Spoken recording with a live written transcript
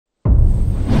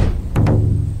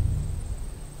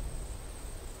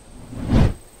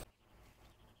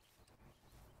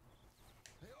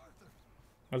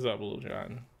What's up, Lil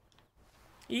John?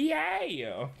 Yeah.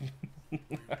 Uncle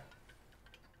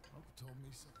told me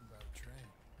something about a train.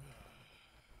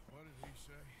 What did he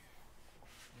say?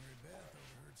 Mary Beth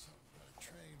overheard something about a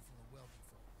train full of wealthy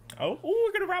folk. Oh, ooh,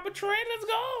 we're gonna rob a train. Let's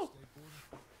go.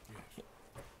 Yes.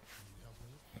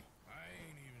 I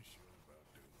ain't even sure about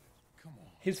doing it. Come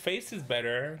on. His face is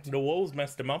better. The wolves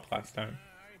messed him up last time.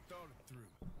 I ain't thought it through.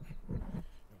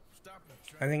 Stop the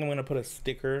train. I think I'm gonna put a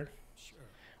sticker Sure.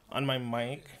 on my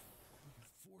mic, We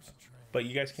could force a train. but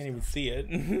you guys can't even see it.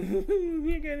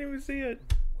 You can't even see it.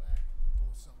 Whack.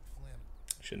 Pull something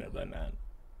flammable. Shouldn't have done that.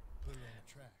 Put it on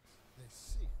the tracks. They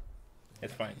see it. They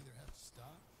It's fine. either have to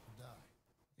stop or die.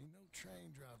 Ain't no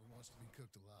train driver wants to be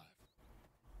cooked alive.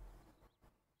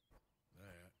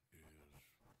 That is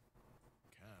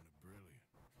kind of brilliant.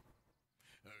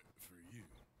 For you.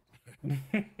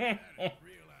 That is a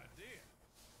real idea.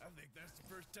 I think that's the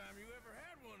first time you ever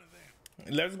had one of them.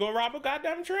 Let's go rob a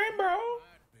goddamn train, bro.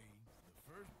 Might be the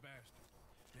first bastard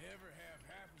to ever have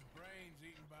half his brains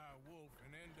eaten by a wolf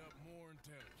and end up more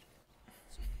intelligent.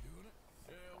 So we doing it?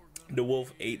 Yeah, we're gonna The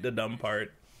wolf ate the dumb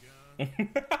part. gun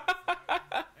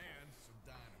and some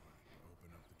dynamite to open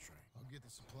up the train. I'll get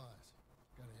the supplies.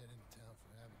 Gotta head into town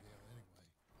for Abigail anyway.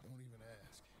 Don't even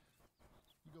ask.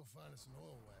 You go find us an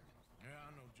oil wagon. Yeah,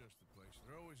 I know just the place.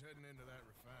 They're always heading into that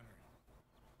refinery.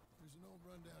 There's an old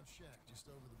rundown shack just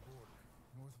over the border,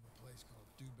 north of a place called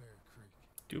Dewberry Creek.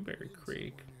 Dewberry Hidden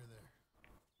Creek. somewhere near there.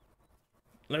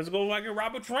 Let's go like a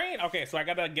rob a train. Okay, so I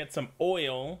gotta get some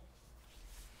oil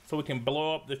so we can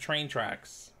blow up the train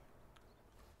tracks.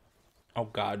 Oh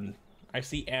god. I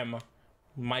see M.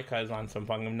 Micah is on some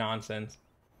fucking nonsense.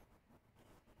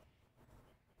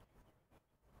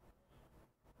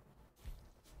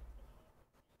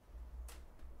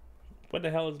 What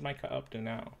the hell is Micah up to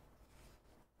now?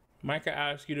 Micah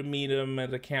asked you to meet him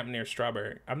at a camp near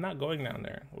Strawberry. I'm not going down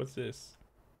there. What's this?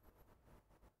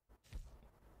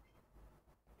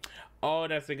 Oh,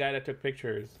 that's the guy that took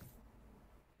pictures.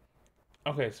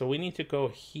 Okay, so we need to go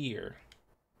here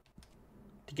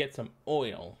to get some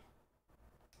oil.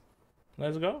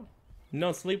 Let's go.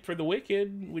 No sleep for the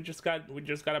wicked. We just got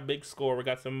a big score. We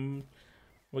got some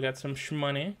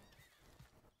schmoney.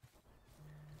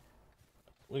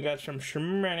 We got some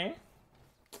schmoney.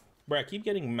 Bro, I keep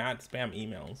getting mad spam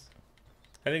emails.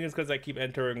 I think it's because I keep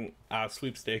entering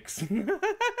sweepstakes. I never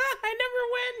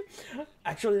win.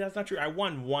 Actually, that's not true. I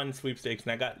won one sweepstakes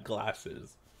and I got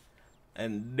glasses.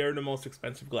 And they're the most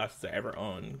expensive glasses I ever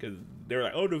owned. Because they're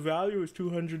like, oh, the value is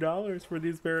 $200 for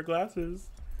these pair of glasses.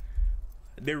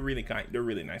 They're really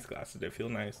nice glasses. They feel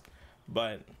nice.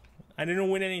 But I didn't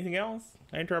win anything else.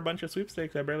 I enter a bunch of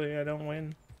sweepstakes. I don't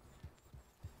win.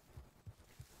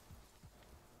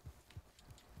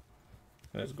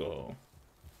 Let's go.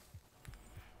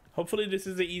 Hopefully this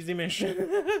is an easy mission.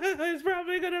 It's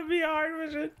probably gonna be a hard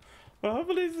mission. But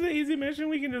hopefully this is an easy mission.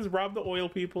 We can just rob the oil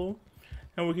people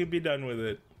and we can be done with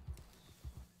it.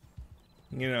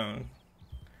 You know,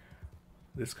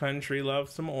 this country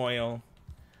loves some oil.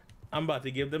 I'm about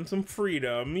to give them some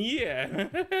freedom. Yeah,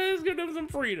 let's give them some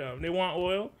freedom. They want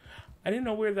oil. I didn't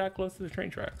know we were that close to the train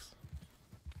tracks.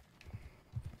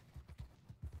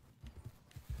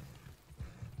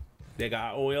 They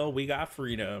got oil, we got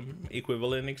freedom.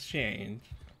 Equivalent exchange.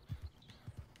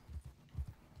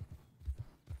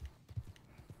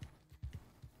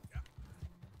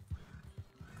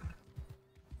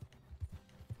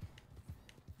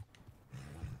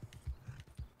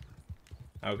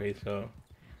 Okay, so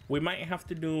we might have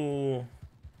to do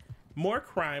more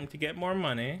crime to get more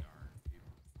money.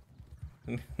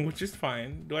 Which is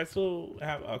fine. Do I still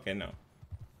have... Okay, no.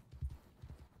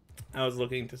 I was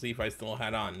looking to see if I still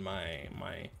had on my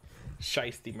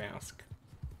shiesty mask.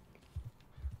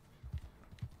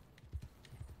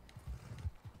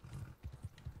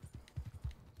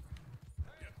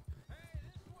 Hey,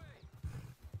 this way.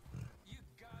 You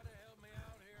gotta help me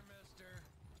out here, mister.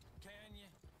 Can you?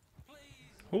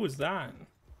 Please. Who is that?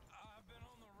 I've been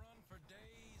on the run for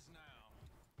days now.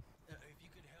 If you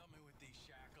could help me with these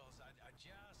shackles, I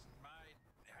just might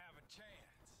have a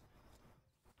chance.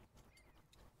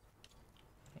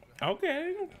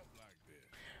 Okay.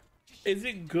 Is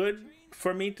it good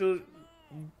for me to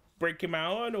break him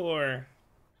out, or?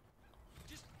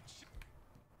 Just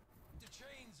the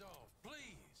chains off,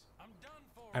 please. I'm done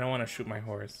for. I don't want to shoot my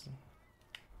horse.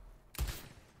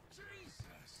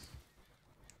 Jesus.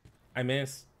 I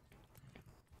missed.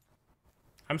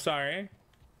 I'm sorry.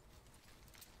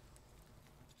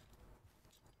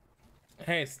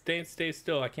 Hey, stay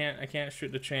still. I can't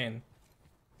shoot the chain.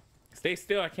 Stay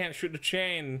still. I can't shoot the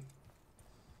chain.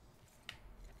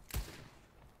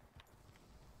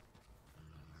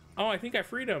 Oh, I think I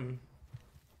freed him.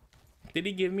 Did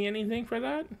he give me anything for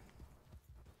that?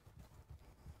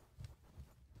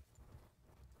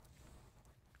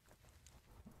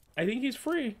 I think he's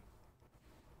free.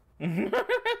 Yeah,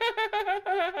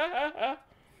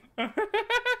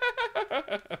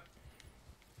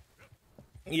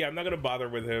 I'm not gonna bother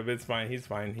with him. It's fine. He's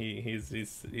fine. He's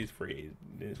free.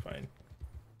 He's fine.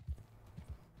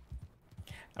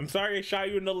 I'm sorry I shot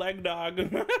you in the leg, dog.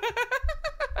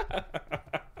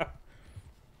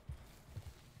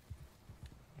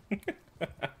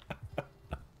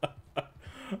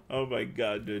 Oh my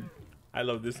god, dude. I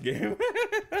love this game.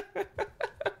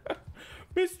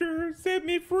 Mister, set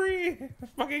me free.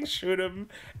 Fucking shoot him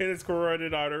in his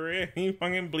carotid artery. He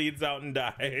fucking bleeds out and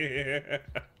dies.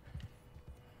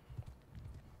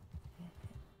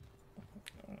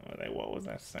 Like, what was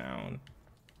that sound?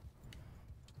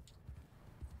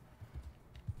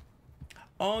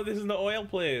 Oh, this is the oil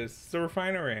place. It's the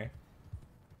refinery.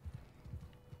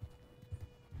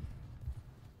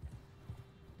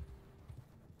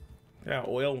 Yeah,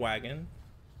 oil wagon.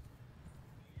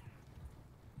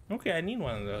 Okay, I need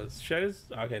one of those. Should I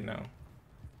just... Okay, no.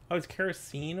 Oh, it's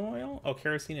kerosene oil? Oh,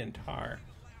 kerosene and tar.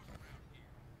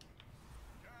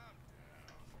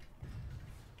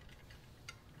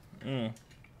 Mm.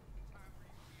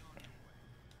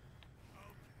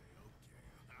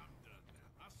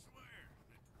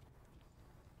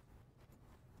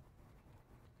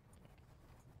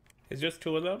 It's just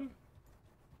two of them?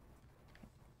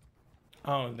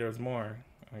 Oh, there's more.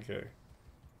 Okay.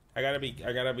 I'm gonna be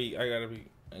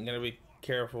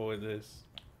careful with this.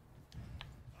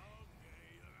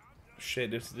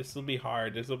 Shit, this will be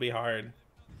hard. This will be hard.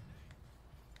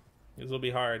 This will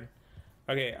be hard.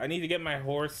 Okay, I need to get my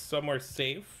horse somewhere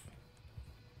safe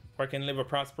where I can live a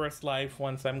prosperous life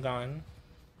once I'm gone.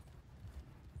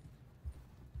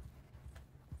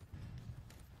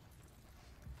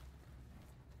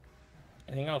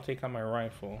 I think I'll take out my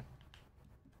rifle.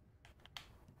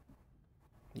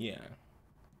 Yeah.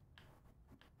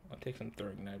 I'll take some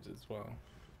throwing knives as well.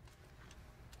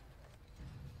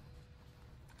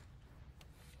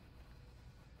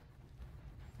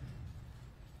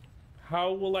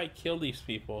 How will I kill these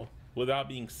people without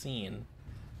being seen?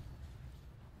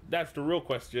 That's the real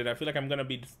question. I feel like I'm gonna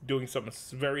be doing something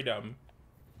very dumb.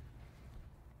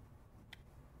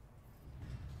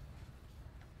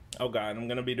 Oh god, I'm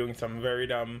gonna be doing something very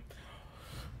dumb.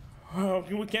 Oh,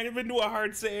 we can't even do a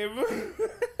hard save.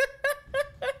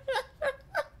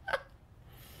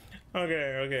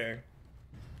 Okay.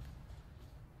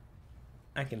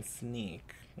 I can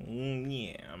sneak.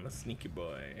 Yeah, I'm a sneaky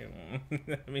boy.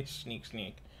 Let me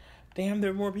sneak. Damn,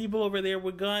 there are more people over there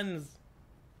with guns.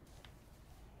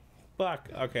 Fuck.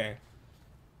 Okay.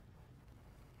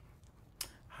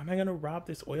 How am I gonna rob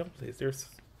this oil place? There's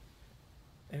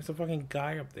a fucking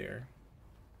guy up there.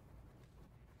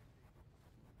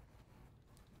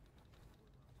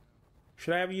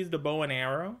 Should I have used the bow and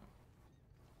arrow?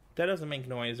 That doesn't make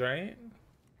noise, right?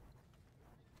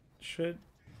 Should...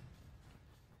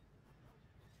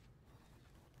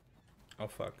 Oh,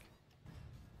 fuck.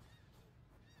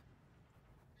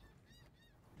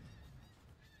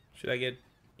 Should I get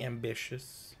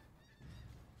ambitious?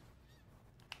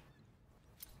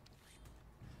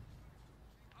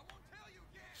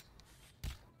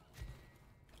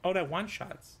 Oh, that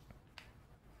one-shots.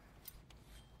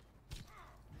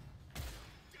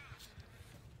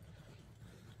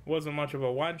 Wasn't much of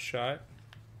a one-shot.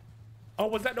 Oh,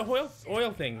 was that the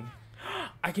oil thing?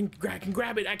 I can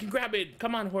grab it.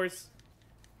 Come on, horse.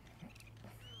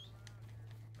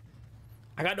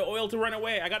 I got the oil to run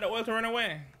away.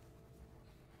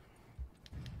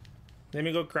 Let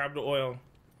me go grab the oil.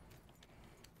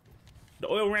 The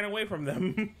oil ran away from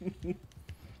them.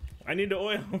 I need the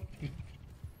oil.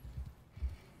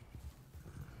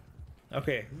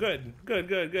 Okay, good.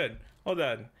 Hold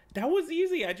on. That was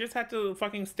easy. I just had to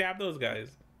fucking stab those guys.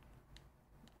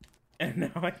 And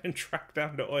now I can track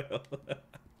down the oil.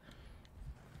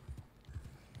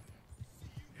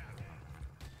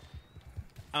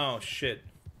 Oh, shit.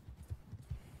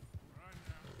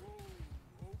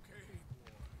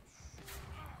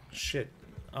 Shit.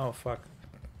 Oh, fuck.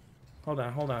 Hold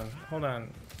on.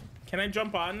 Can I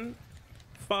jump on?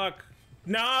 Fuck.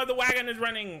 No, the wagon is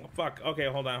running. Fuck. Okay,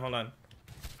 hold on.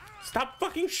 Stop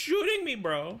fucking shooting me,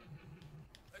 bro.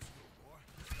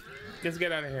 Just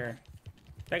get out of here.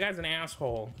 That guy's an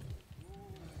asshole.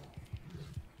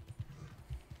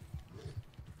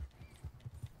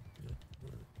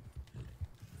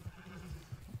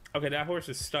 Okay, that horse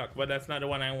is stuck, but that's not the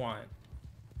one I want.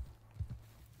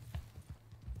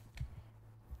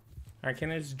 Alright,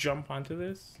 can I just jump onto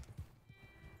this?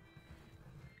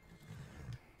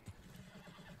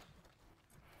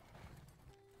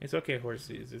 It's okay,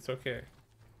 horsies. It's okay.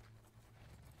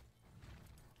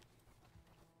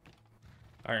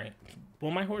 Alright.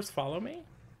 Will my horse follow me?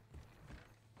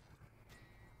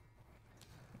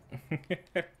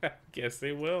 Guess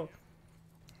they will.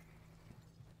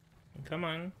 Come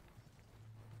on.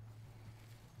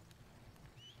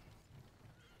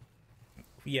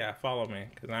 Yeah, follow me,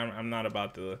 because I'm not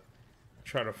about to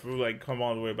try to like come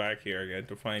all the way back here again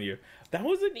to find you. That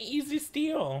was an easy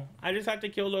steal. I just had to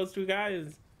kill those two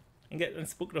guys and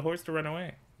spook the horse to run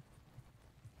away.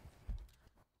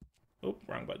 Oh,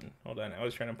 wrong button. Hold on. I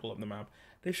was trying to pull up the map.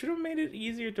 They should have made it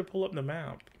easier to pull up the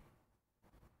map.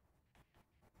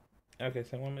 Okay,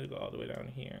 so I want me to go all the way down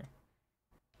here.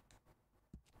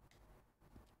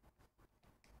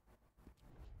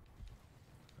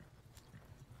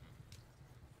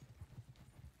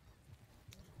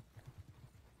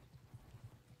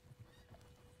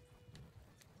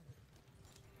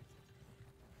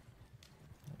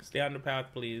 Stay on the path,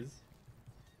 please.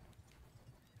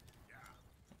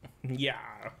 Yeah.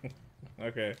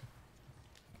 Okay.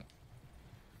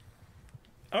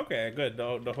 Okay, good.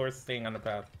 The horse staying on the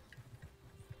path.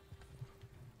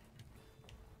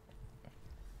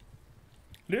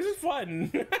 This is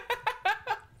fun.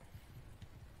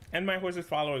 And my horse is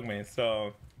following me,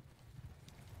 so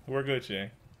we're Gucci.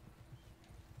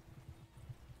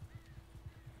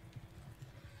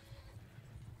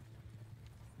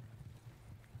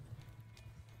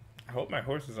 I hope my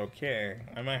horse is okay.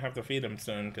 I might have to feed him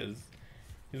soon because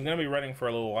he's gonna be running for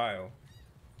a little while.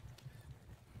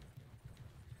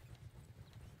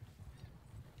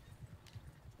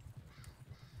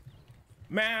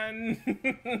 Man,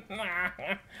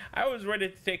 I was ready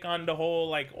to take on the whole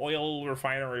like oil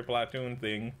refinery platoon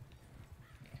thing.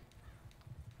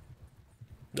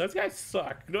 Those guys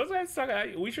suck. Those guys suck.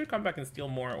 We should come back and steal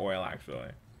more oil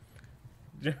actually.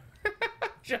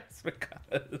 Just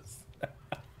because.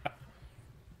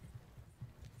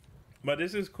 But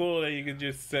this is cool that you can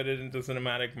just set it into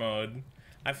cinematic mode.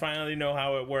 I finally know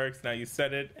how it works. Now you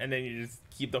set it and then you just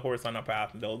keep the horse on a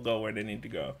path and they'll go where they need to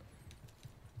go.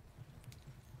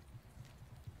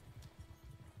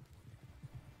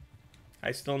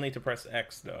 I still need to press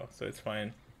X though, so it's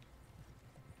fine.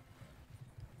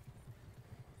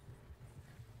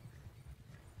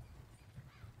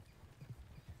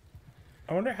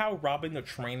 I wonder how robbing the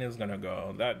train is gonna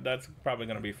go. That's probably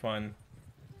gonna be fun.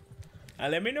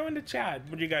 Let me know in the chat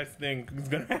what you guys think is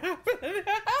gonna happen.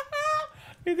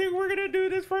 You think we're gonna do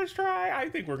this first try? I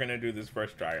think we're gonna do this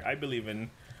first try. I believe in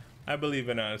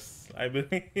us. I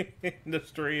believe in the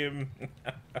stream.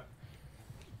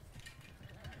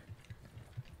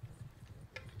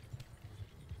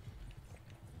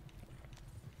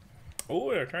 Oh,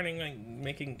 they're turning, like,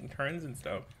 making turns and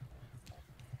stuff.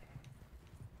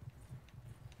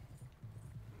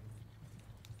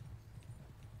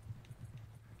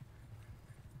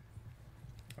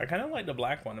 I kind of like the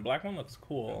black one. The black one looks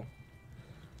cool.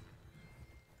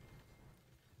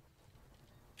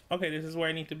 Okay, this is where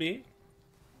I need to be.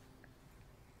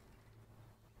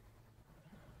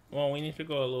 Well, we need to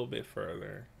go a little bit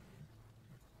further.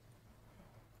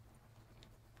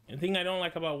 The thing I don't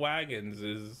like about wagons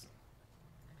is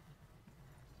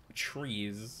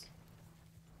trees.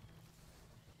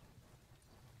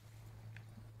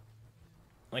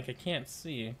 Like, I can't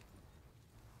see.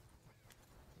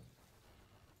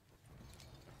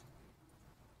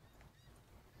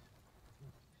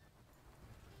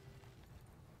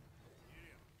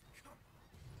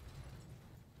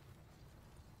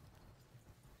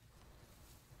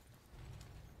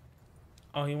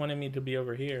 Oh, he wanted me to be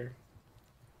over here.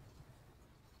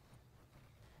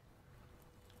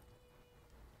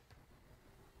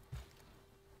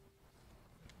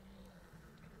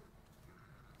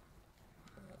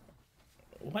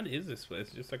 What is this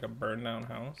place? Just like a burned down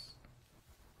house?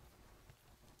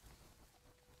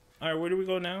 Alright, where do we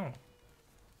go now?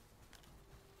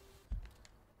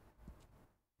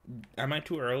 Am I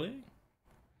too early?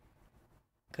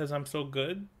 Because I'm so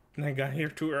good? And I got here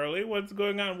too early? What's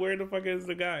going on? Where the fuck is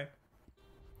the guy?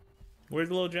 Where's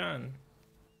Lil John?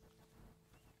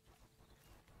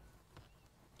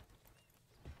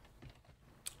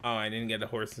 Oh, I didn't get the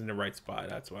horse in the right spot.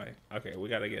 That's why. Okay, we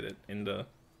gotta get it in the...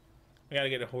 We gotta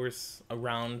get a horse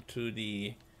around to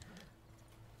the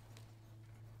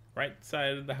right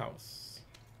side of the house.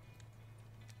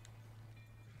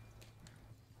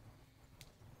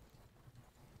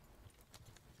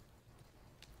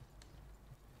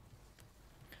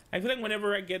 I feel like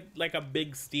whenever I get like a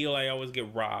big steal, I always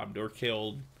get robbed or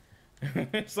killed.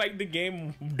 It's like the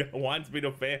game wants me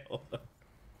to fail.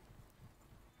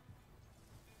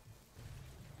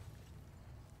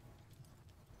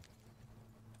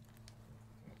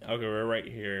 Okay, we're right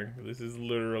here. This is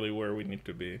literally where we need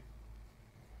to be.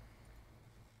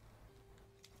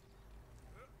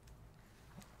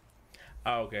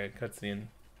 Oh, okay, cutscene.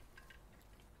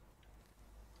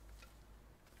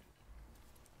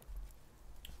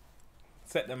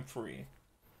 Set them free.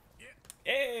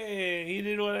 Hey, he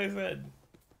did what I said.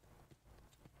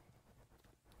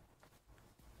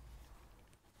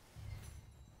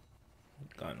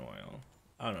 Gun oil.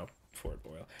 I don't know. Ford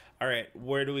oil. All right,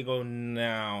 where do we go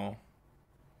now?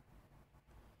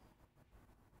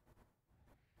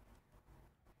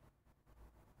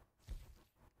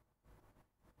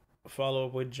 Follow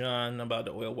up with John about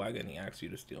the oil wagon he asked you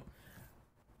to steal.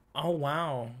 Oh,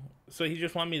 wow. So he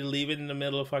just want me to leave it in the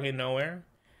middle of fucking nowhere?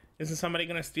 Isn't somebody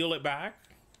gonna steal it back?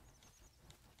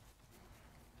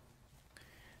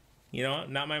 You know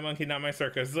what? Not my monkey, not my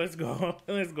circus. Let's go.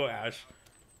 Let's go, Ash.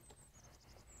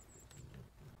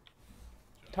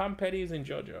 Tom Petty's in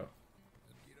JoJo.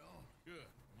 Let's get on. Good.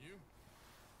 You?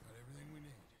 Got everything we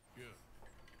need. Good.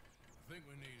 I think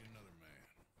we need another man.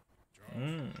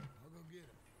 Charles? I'll go get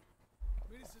him.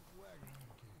 Meet us at the wagon when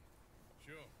you can.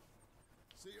 Sure.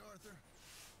 See, Arthur?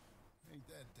 Ain't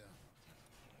that dumb.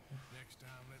 Next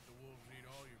time, let the wolves eat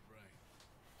all your brain.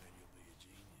 Then you'll be a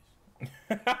genius.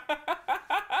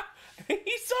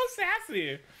 He's so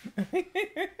sassy.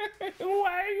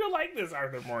 Why are you like this,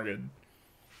 Arthur Morgan?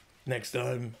 Next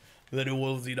time, let the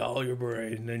wolves eat all your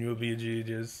brain, then you'll be a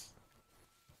genius.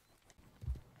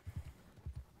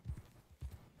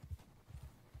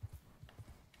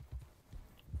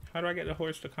 How do I get the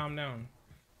horse to calm down?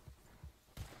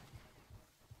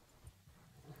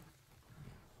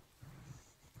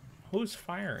 Who's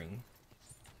firing?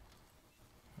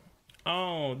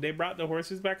 Oh, they brought the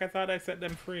horses back? I thought I set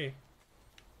them free.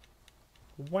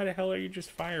 Why the hell are you just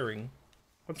firing?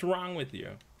 What's wrong with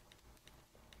you?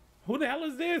 Who the hell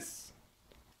is this?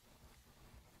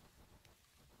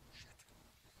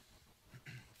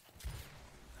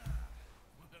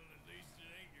 Well, at least it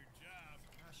ain't your job.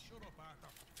 Shut up, Arthur.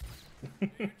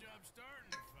 Your job starting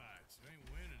the fights. It ain't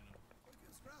winning them. Don't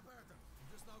get scrap, Arthur.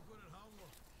 I'm just not good at homework.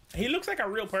 He looks like a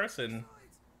real person.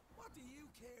 Besides, what do you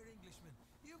care, Englishman?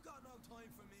 You've got no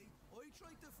time for me. I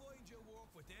tried to find you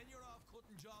work, but then you're off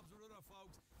cutting jobs with other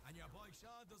folks, and your boy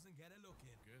Sean doesn't get a look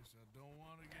in. Guess I don't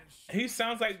want to get shit. He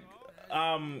sounds like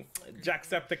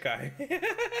Jacksepticeye.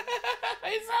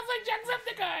 He sounds like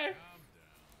Jacksepticeye. Calm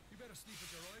down. You better sleep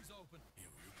with your eyes open.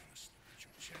 Yeah, well, you're gonna sleep with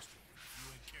your chest open if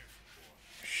you ain't careful,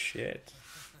 boy. Shit.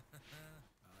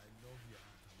 I love you,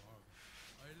 Arthur Morgan.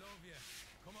 I love you.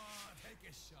 Come on, take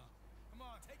a shot. Come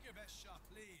on, take your best shot,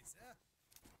 please.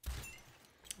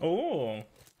 Oh.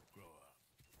 Grow up.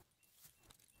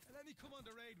 And let me come on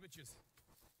the raid with you.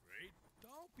 Right?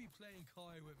 Don't be playing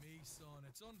coy with me, son.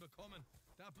 It's unbecoming.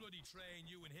 That bloody train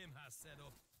you and him has set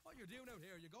up. What you're doing out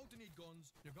here, you're going to need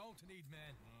guns. You're going to need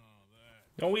men. Oh, that.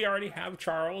 Don't we already have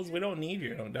Charles? We don't need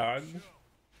you, dog. Sure.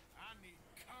 I need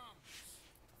calmness.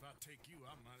 If I take you,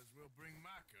 I might as well bring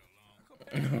Micah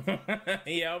along.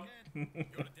 Yep.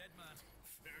 You're a dead man.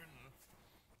 Fair enough.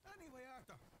 Anyway,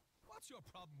 Arthur, what's your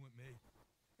problem with me?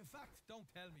 In fact, don't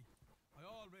tell me. I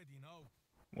already know.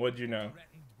 What'd you know?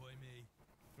 Threatened by me.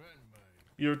 Threatened by you.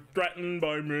 You're threatened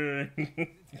by me.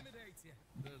 Intimidates you.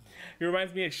 He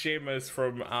reminds me of Sheamus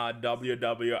from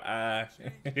WWE.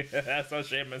 That's how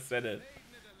Sheamus said it.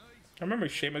 Fading of the light. I remember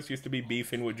Sheamus used to be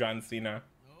beefing with John Cena.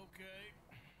 Okay.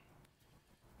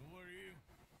 Who are you?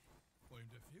 I'm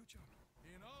the future.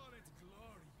 In all its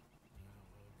glory.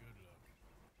 Well, good luck.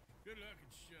 Good luck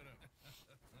and shut up. I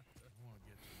want to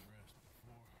get some rest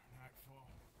before nightfall.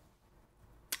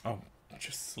 Oh,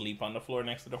 just sleep on the floor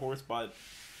next to the horse, but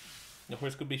the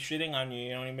horse could be shitting on you.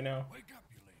 You don't even know. Wake up,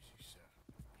 you lazy son.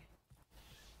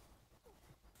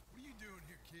 What are you doing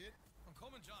here, kid? I'm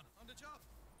coming, John. On the job.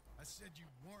 I said you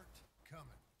weren't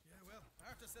coming. Yeah, well,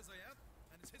 Arthur says I am.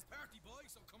 And it's his party, boy,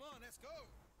 so come on, let's go.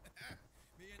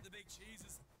 Me and the big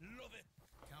cheeses. Love it.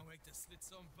 Can't wait to slit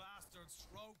some bastard's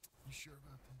throat. You sure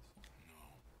about this?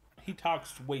 He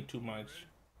talks way too much.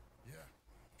 Yeah.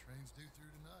 Train's due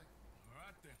through tonight. All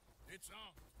right, then. It's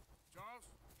on. Charles?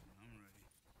 I'm ready.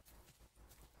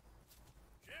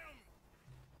 Gentlemen,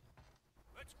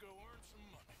 let's go earn some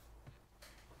money.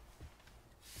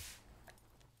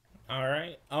 All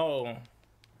right. Oh,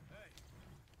 Hey,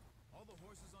 all the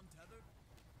horses untethered?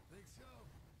 Think so?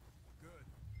 Good.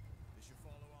 They should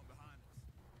follow on behind us.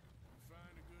 You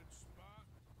find a good spot,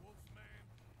 Wolfman?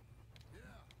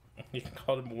 Yeah. you can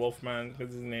call him Wolfman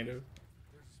because he's native.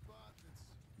 There's a spot that's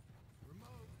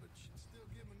remote, but should still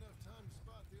give them enough time to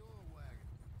spot the oil wagon.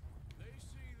 They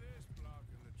see this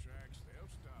blocking the tracks,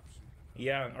 they'll stop soon enough.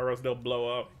 Yeah, or else they'll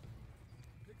blow up.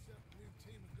 Picks up a new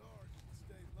team of guards at the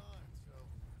state line.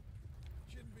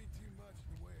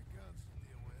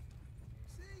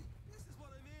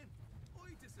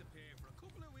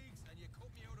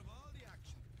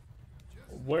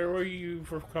 Where were you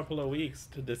for a couple of weeks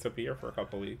to disappear for a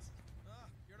couple of weeks? Ah,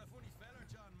 you're a funny fella,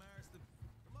 John Marston.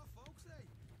 But my folks say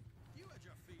you had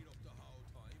your feet up the whole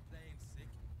time, playing sick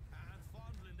and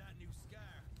fondling that new scar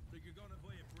like you're gonna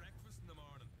buy a breakfast in the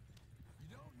morning.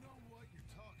 You don't know what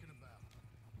you're talking about.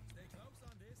 Stay close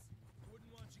on this. Wouldn't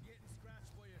want you getting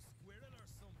scratched by a squirrel or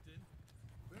something.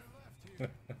 Bear left here.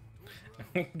 Towards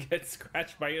the road. Get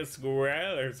scratched by a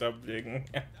squirrel or something.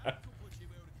 That could put you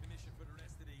out of commission for the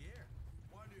rest of the year.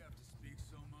 Why do you have to speak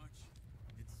so much?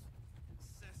 It's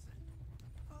incessant.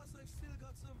 Plus, I've still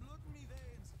got some blood in me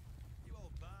veins. You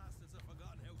old bastards have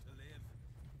forgotten how to live.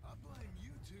 I blame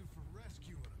you two for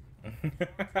rescuing him.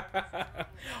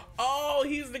 Oh,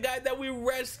 he's the guy that we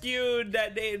rescued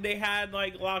that they had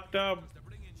like locked up. To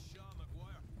bring in Sean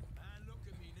McGuire. And look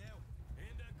at me now.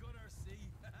 In the gutter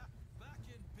seat. Back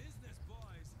in business,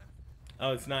 boys.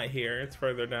 Oh, it's not here. It's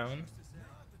further down.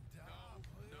 Not the dog,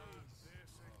 please.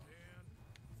 This again.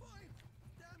 Fine.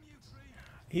 Damn you three.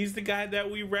 He's the guy that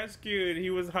we rescued. He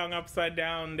was hung upside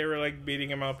down. They were like beating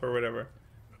him up or whatever.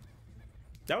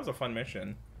 That was a fun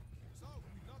mission. So,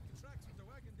 we block the tracks with the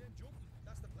wagon, then jumping.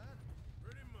 That's the plan.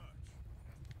 Pretty much.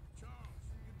 Charles,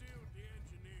 you deal with the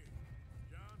engineer.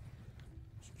 John,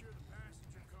 secure the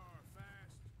passenger car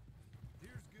fast.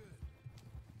 Here's good.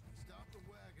 Stop the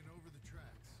wagon over the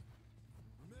tracks.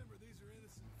 Remember, these are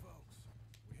innocent folks.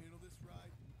 We handle this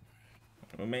right.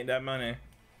 We'll make that money.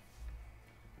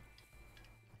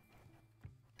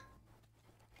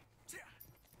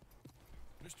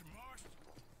 Mr. Marston,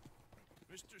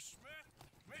 Mr. Smith,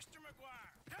 Mr.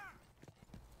 McGuire. Ha!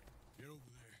 Get over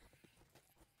there.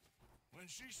 When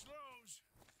she slows,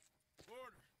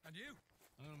 order. And you?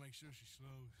 I'm gonna make sure she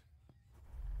slows.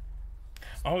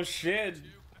 Oh shit.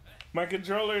 My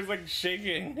controller is like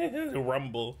shaking.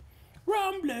 Rumble.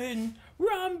 Rumbling.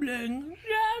 Rumbling.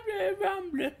 Rumbling.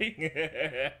 Rumbling.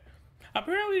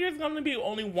 Apparently there's gonna be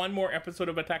only one more episode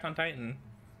of Attack on Titan.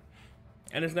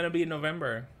 And it's gonna be in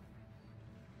November.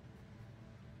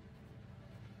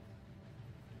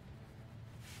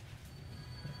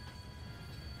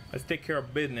 Let's take care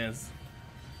of business.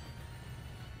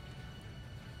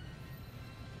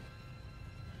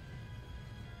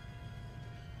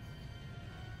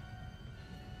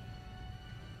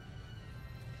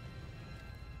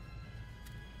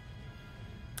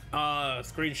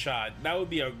 Screenshot. That would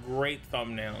be a great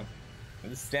thumbnail.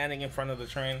 Just standing in front of the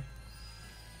train.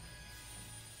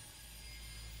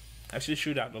 I should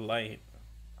shoot out the light.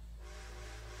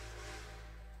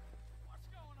 What's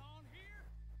going on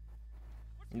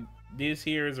here? This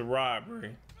here is a robbery.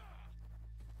 Nothing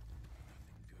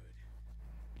good.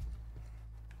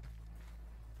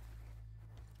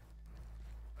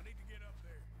 I need to get up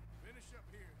there. Finish up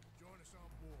here. Join us on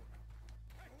board.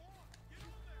 Hey, go on. Get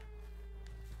on there.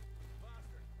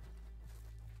 Bastard.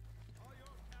 All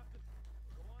yours, Captain.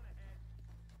 Go on ahead.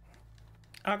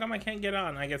 How come I can't get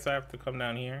on? I guess I have to come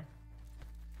down here.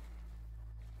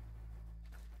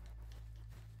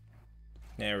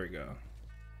 There we go.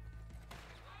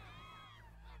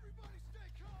 Everybody stay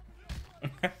calm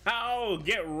and Oh,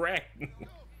 get wrecked.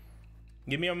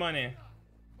 Give me your money.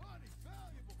 money's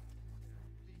valuable.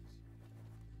 Please.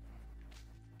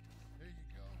 There you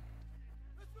go.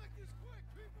 Let's make this quick,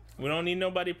 people. We don't need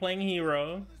nobody playing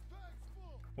hero. This bag's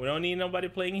full. We don't need nobody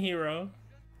playing hero. I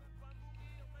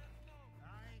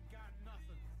ain't got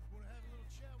nothing. Want to have a little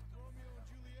chat with Romeo and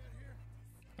Juliet here?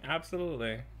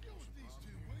 Absolutely. Deal with these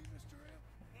two, will you, Mr. M?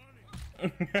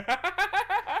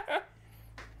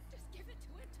 Just give it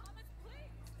to him, Thomas, please.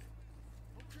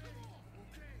 Okay,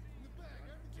 okay. In the bag,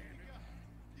 everything you got.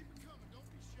 Keep it coming. Don't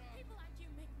be shy. People like you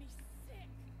make me sick.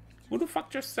 Who the fuck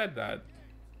just said that?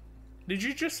 Did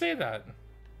you just say that? Well,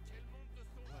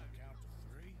 count to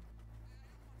 3.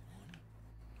 1,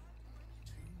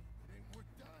 2. It ain't worth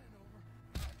dying over.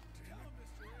 Tell him,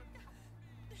 Mr. M.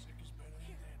 Sick is better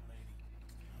than dead, lady.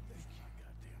 Thank you.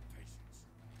 Goddamn patience.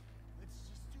 Let's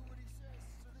just do what he says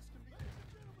so this can be. Ladies and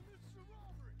gentlemen, this is a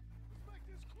robbery. Let's make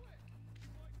this quick.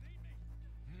 You might need me.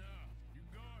 No, you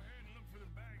go ahead and look for the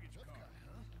baggage Tough car. guy,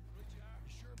 huh?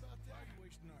 You sure about Why that? you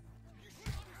wasting our... You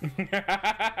sure?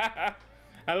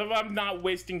 I love I'm not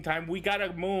wasting time. We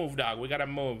gotta move, dog. We gotta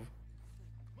move.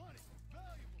 Money,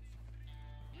 valuables.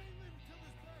 We ain't leaving till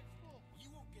this bag's full. You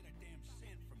won't get a damn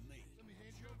cent from me. Let me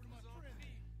hand you over to my friend.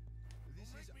 This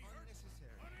is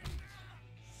unnecessary.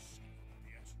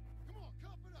 Yes. Come on,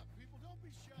 cup it up, people. Don't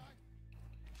be shy.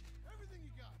 Everything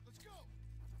you got. Let's go.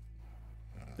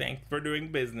 Thanks for doing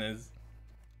business.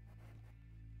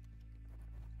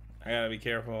 I gotta be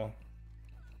careful.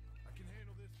 I can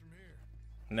handle this from here.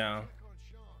 No. Check on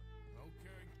Sean.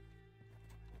 Okay.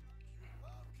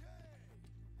 Okay.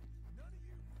 None of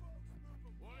you folks move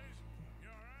a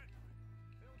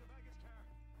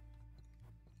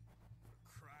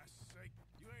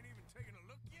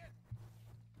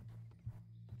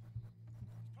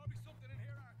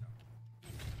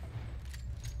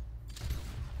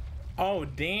Oh,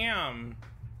 damn.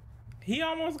 He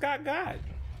almost got.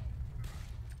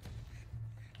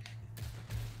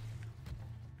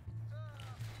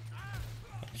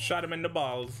 Shot him in the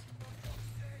balls.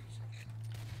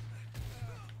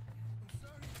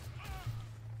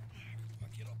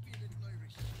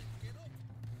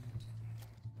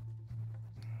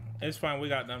 It's fine, we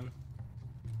got them.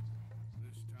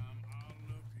 This time I'll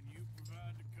look and you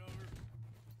provide the cover.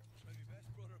 Try your best,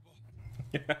 brother, but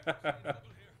That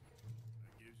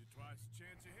gives you twice the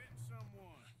chance of hitting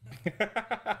someone.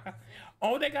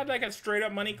 Oh, they got like a straight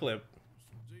up money clip.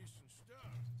 Some decent stuff.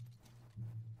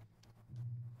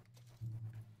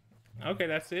 Okay,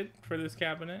 that's it for this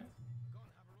cabinet. gonna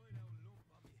have a right out lump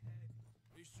on me head.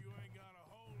 At least you ain't got a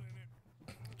hole in it.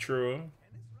 True. And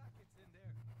this racket's in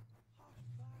there. Hot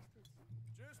bastards.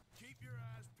 Just keep your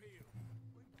eyes peeled.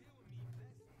 We're doing me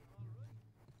best, all right.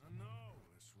 I know,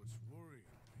 that's what's worrying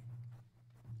me.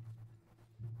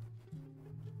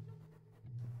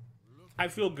 Look, I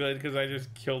feel good because I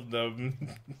just killed them. Probably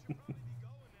be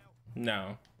going now.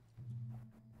 No.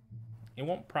 It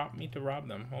won't prompt me to rob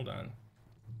them. Hold on.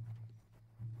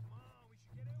 Come on, we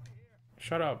should get out of here.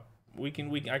 Shut up.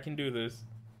 I can do this.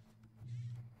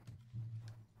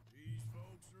 these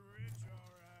folks are rich,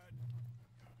 all right.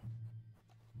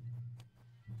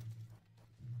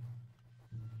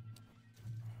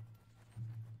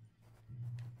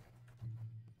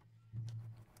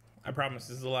 I promise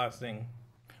this is the last thing.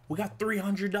 We got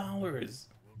 $300. We'll take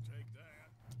that.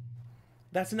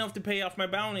 That's enough to pay off my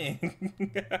bounty. Arthur, we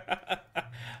got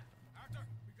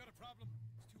a problem.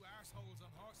 There's two arseholes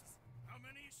on horses. How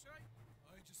many you say?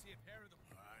 I just see a pair of them.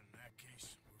 In that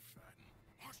case, we're fighting.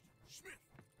 Marston, Smith,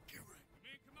 get ready. You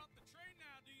men come off the train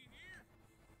now, do you hear?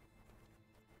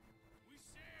 We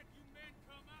said you men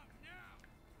come out now.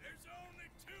 There's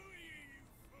only two of you, you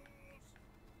fools.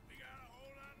 We got a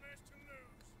whole lot less to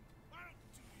lose. Why don't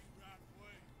two of you right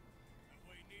away? That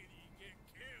way neither of you get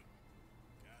killed.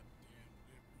 Goddamn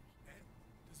liberals. And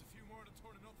there's a few more to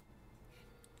turning up.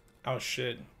 Oh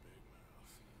shit. Big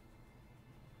mouth.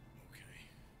 Okay,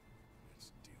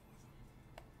 let's deal with them.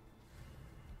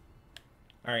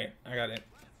 Alright, I got it.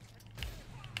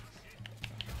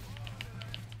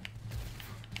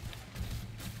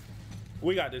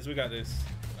 We got this, we got this.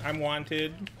 I'm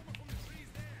wanted.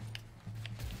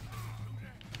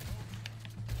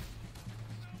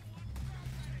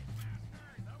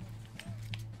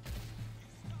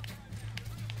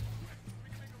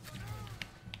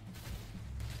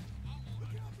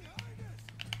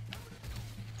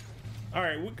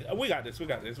 Alright, we got this, we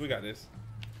got this, we got this.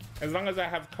 As long as I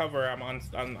have cover, I'm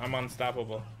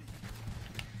unstoppable.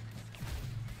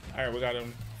 Alright, we got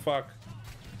him. Fuck.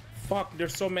 Fuck,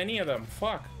 there's so many of them.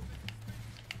 Fuck.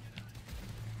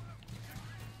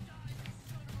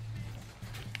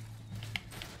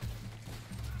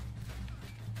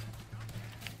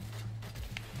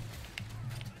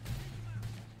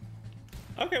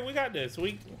 Okay, we got this.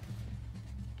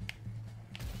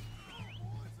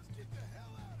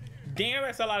 Damn,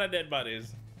 that's a lot of dead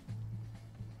bodies.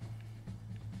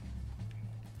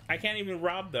 I can't even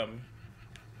rob them.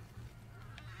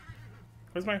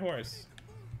 Where's my horse?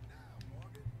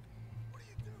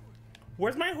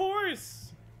 Where's my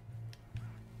horse?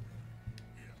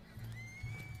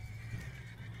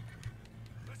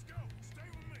 Let's go. Stay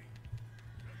with me.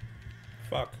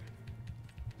 Fuck.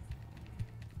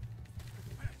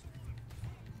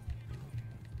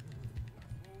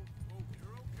 Oh,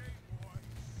 you're okay, boy.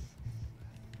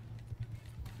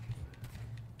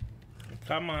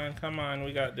 Come on,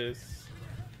 we got this.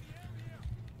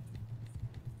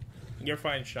 You're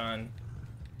fine, Sean.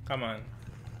 Come on.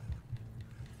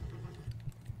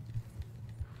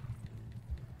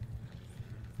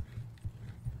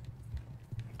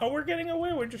 Oh, we're getting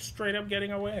away. We're just straight up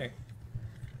getting away.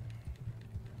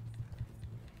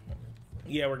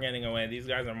 Yeah, we're getting away. These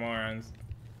guys are morons.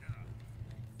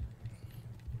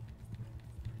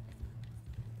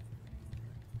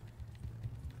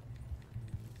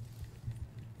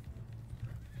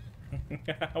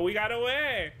 We got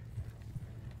away.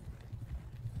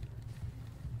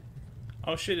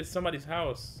 Oh shit, it's somebody's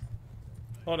house.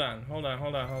 Hold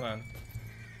on.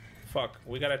 Fuck,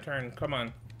 we gotta turn. Come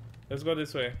on. Let's go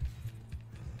this way.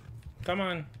 Come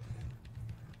on.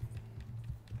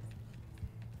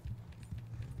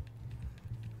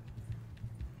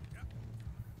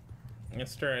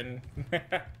 Let's turn.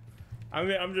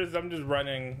 I'm just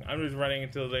running. I'm just running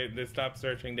until they stop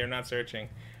searching. They're not searching.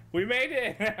 We made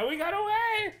it. We got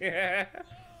away. That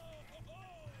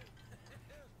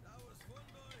was fun,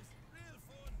 boys. Real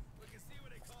fun. We can see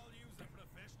what they call you the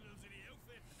professionals in the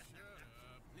outfit. Shut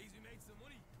up. At least we made some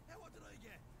money. Hey, what did I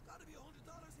get? Gotta be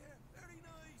 $100 here.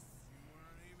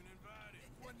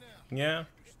 Yeah.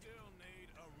 We still need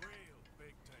a real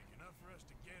big tank, enough for us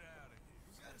to get out of here.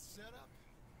 You got it set up?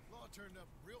 Law turned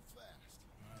up real fast.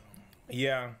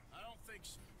 Yeah. I don't think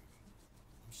so.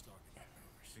 I'm starting to get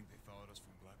nervous. Think they followed us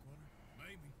from Blackwater?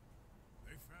 Maybe.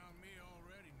 They found me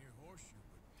already near Horseshoe,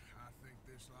 but I think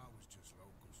this lot was just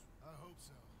locals. I hope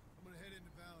so. I'm gonna head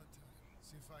into Valentine.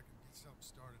 See if I can get something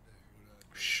started there.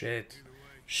 Shit. Either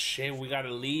way, Shit, we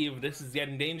gotta leave. This is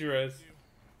getting dangerous.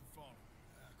 follow.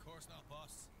 Of course not,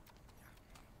 boss.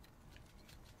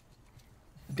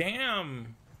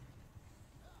 Damn.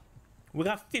 We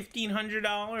got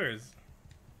 $1,500.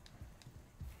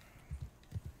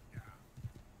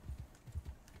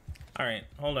 All right,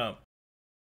 hold up.